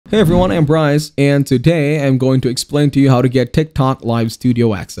Hey everyone, I'm Bryce, and today I'm going to explain to you how to get TikTok Live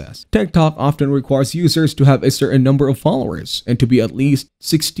Studio access. TikTok often requires users to have a certain number of followers and to be at least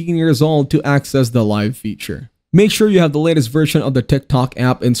 16 years old to access the live feature. Make sure you have the latest version of the TikTok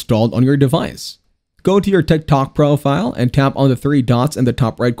app installed on your device. Go to your TikTok profile and tap on the three dots in the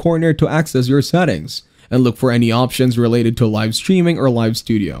top right corner to access your settings, and look for any options related to live streaming or live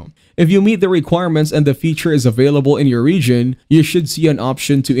studio. If you meet the requirements and the feature is available in your region, you should see an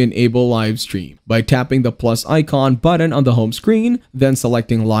option to enable live stream by tapping the plus icon button on the home screen, then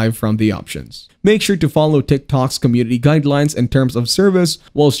selecting live from the options. Make sure to follow TikTok's community guidelines and terms of service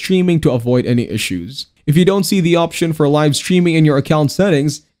while streaming to avoid any issues. If you don't see the option for live streaming in your account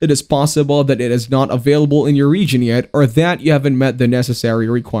settings, it is possible that it is not available in your region yet or that you haven't met the necessary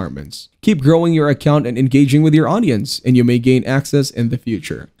requirements. Keep growing your account and engaging with your audience, and you may gain access in the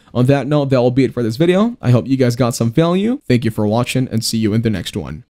future. On that note, that will be it for this video. I hope you guys got some value. Thank you for watching and see you in the next one.